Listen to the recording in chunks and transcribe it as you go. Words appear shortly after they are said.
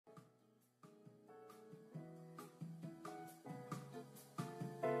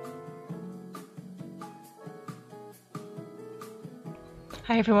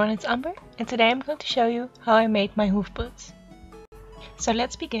Hi everyone, it's Amber, and today I'm going to show you how I made my hoof boots. So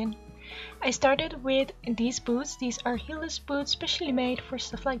let's begin. I started with these boots. These are heelless boots specially made for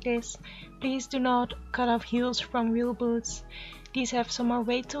stuff like this. Please do not cut off heels from real boots. These have some more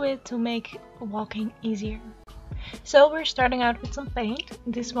weight to it to make walking easier. So we're starting out with some paint.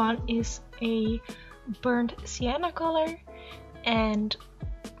 This one is a burnt sienna color, and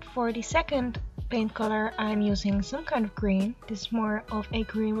for the second paint color I'm using some kind of green. This is more of a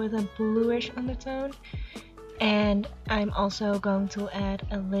green with a bluish undertone, and I'm also going to add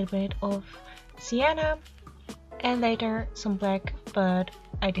a little bit of sienna and later some black, but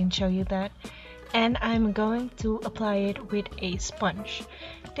I didn't show you that. And I'm going to apply it with a sponge.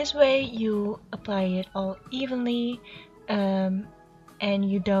 This way you apply it all evenly and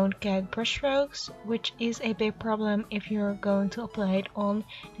you don't get brush strokes, which is a big problem if you're going to apply it on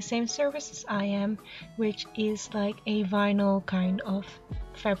the same surface as I am, which is like a vinyl kind of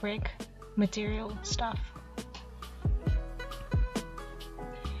fabric material stuff.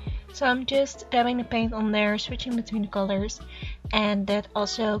 So I'm just dabbing the paint on there, switching between the colors, and that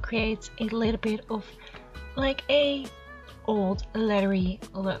also creates a little bit of like a old leathery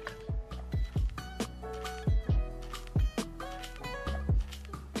look.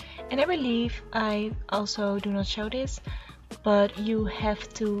 And I believe I also do not show this, but you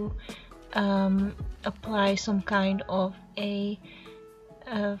have to apply some kind of a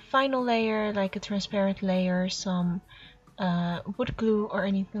final layer, like a transparent layer, some wood glue or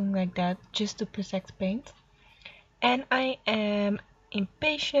anything like that, just to protect the paint. And I am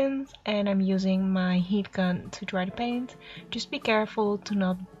impatient and I'm using my heat gun to dry the paint. Just be careful to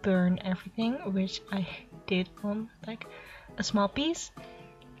not burn everything, which I did on like a small piece.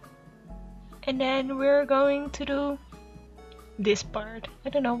 And then we're going to do this part. I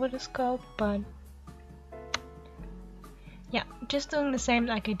don't know what it's called, but yeah, just doing the same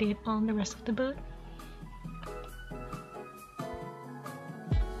like I did on the rest of the boot.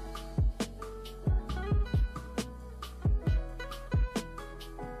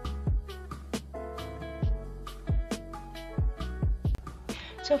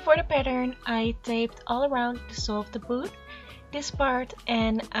 So for the pattern, I taped all around the sole of the boot, this part,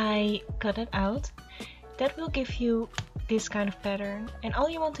 and I cut it out. That will give you this kind of pattern, and all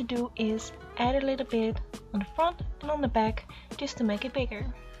you want to do is add a little bit on the front and on the back just to make it bigger.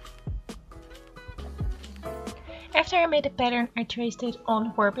 After I made the pattern, I traced it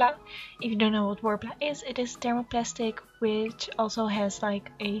on Worbla. If you don't know what Worbla is, it is thermoplastic, which also has like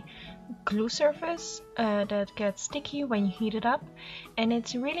a glue surface that gets sticky when you heat it up, and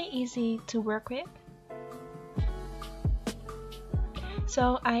it's really easy to work with.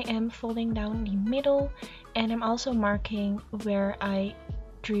 So I am folding down the middle, and I'm also marking where I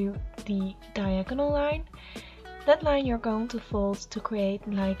drew the diagonal line. That line you're going to fold to create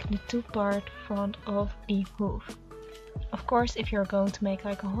like the two-part front of the hoof. Of course, if you're going to make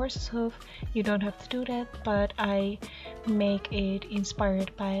like a horse's hoof, you don't have to do that, but I make it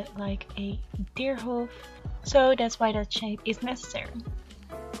inspired by like a deer hoof, so that's why that shape is necessary.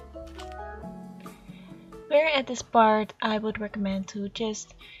 Where at this part, I would recommend to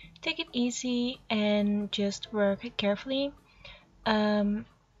just take it easy and just work carefully. I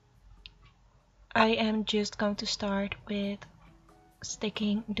am just going to start with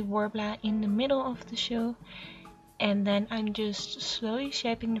sticking the Worbla in the middle of the shoe, and then I'm just slowly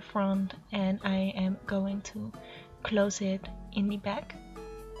shaping the front, and I am going to close it in the back.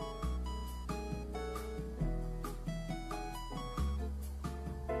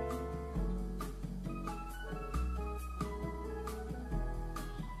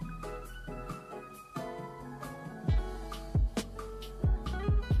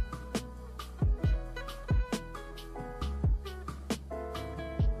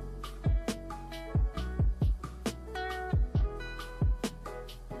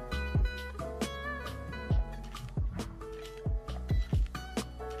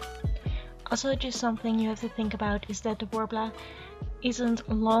 Also, just something you have to think about is that the Worbla isn't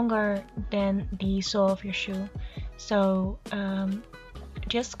longer than the sole of your shoe. So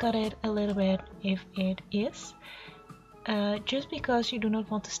just cut it a little bit if it is. Just because you do not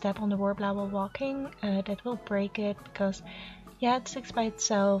want to step on the Worbla while walking, that will break it, because yeah, it sticks by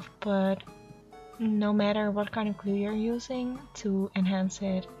itself, but no matter what kind of glue you're using to enhance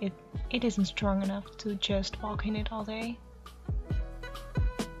it, it isn't strong enough to just walk in it all day.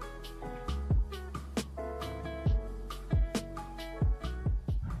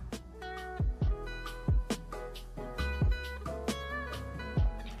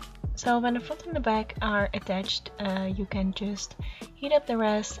 So when the front and the back are attached, you can just heat up the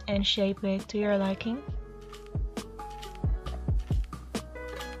rest and shape it to your liking.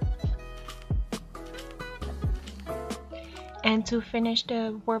 And to finish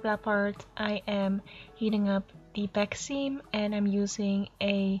the warbler part, I am heating up the back seam and I'm using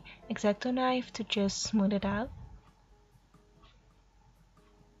a X-Acto knife to just smooth it out.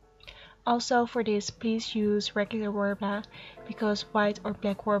 Also for this, please use regular warbler because white or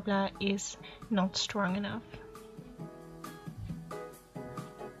black warbler is not strong enough.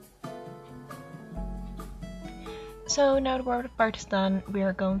 So now the warbler part is done, we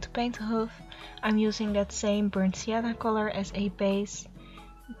are going to paint the hoof. I'm using that same burnt sienna color as a base.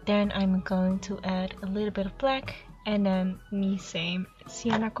 Then I'm going to add a little bit of black and then the same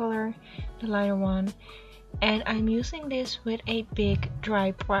sienna color, the lighter one. And I'm using this with a big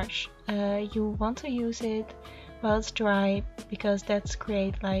dry brush. You want to use it while it's dry because that's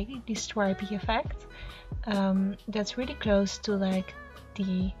create like the stripy effect. That's really close to like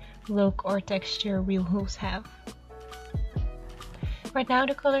the look or texture real hoofs have. Right now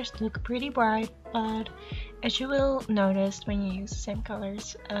the colors look pretty bright, but as you will notice when you use the same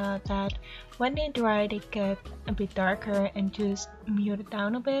colors, that when they dry they get a bit darker and just mute it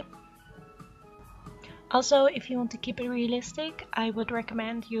down a bit. Also, if you want to keep it realistic, I would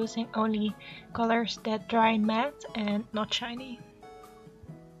recommend using only colors that dry matte and not shiny.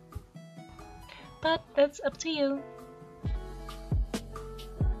 But that's up to you.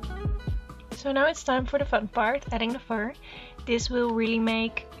 So now it's time for the fun part, adding the fur. This will really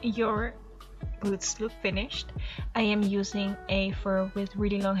make your boots look finished. I am using a fur with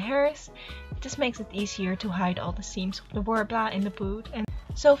really long hairs. This makes it easier to hide all the seams of the warbler in the boot. And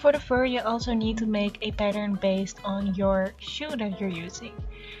so for the fur you also need to make a pattern based on your shoe that you're using.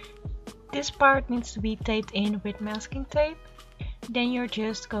 This part needs to be taped in with masking tape. Then you're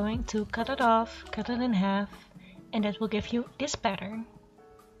just going to cut it off, cut it in half, and that will give you this pattern.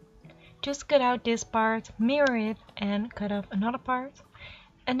 Just cut out this part, mirror it, and cut off another part.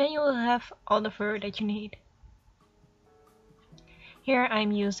 And then you will have all the fur that you need. Here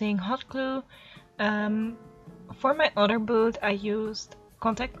I'm using hot glue. For my other boot I used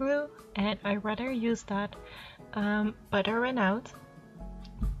contact glue and I rather use that, but I ran out.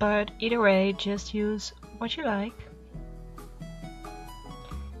 But either way, just use what you like.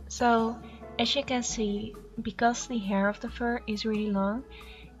 So as you can see, because the hair of the fur is really long,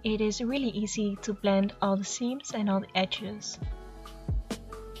 it is really easy to blend all the seams and all the edges.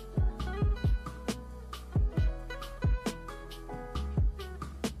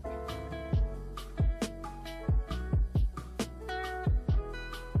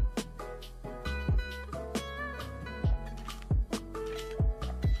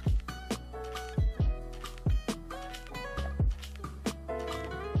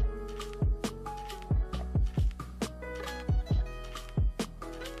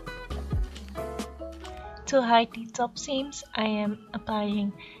 To hide the top seams, I am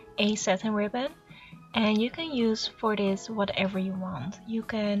applying a satin ribbon, and you can use for this whatever you want. You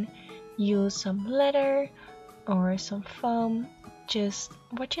can use some leather or some foam, just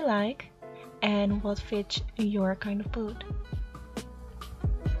what you like and what fits your kind of boot.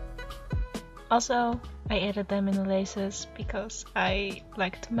 Also, I added them in the laces because I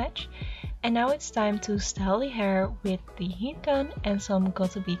like to match. And now it's time to style the hair with the heat gun and some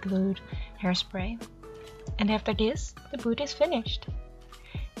got-to-be glued hairspray. And after this, the boot is finished.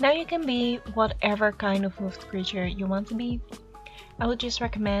 Now you can be whatever kind of hoofed creature you want to be. I would just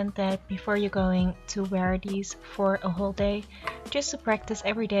recommend that before you're going to wear these for a whole day, just to practice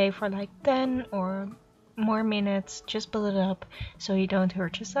every day for like 10 or more minutes, just build it up so you don't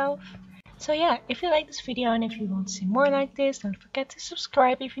hurt yourself. So yeah, if you like this video and if you want to see more like this, don't forget to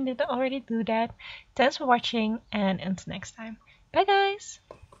subscribe if you didn't already do that. Thanks for watching and until next time. Bye guys!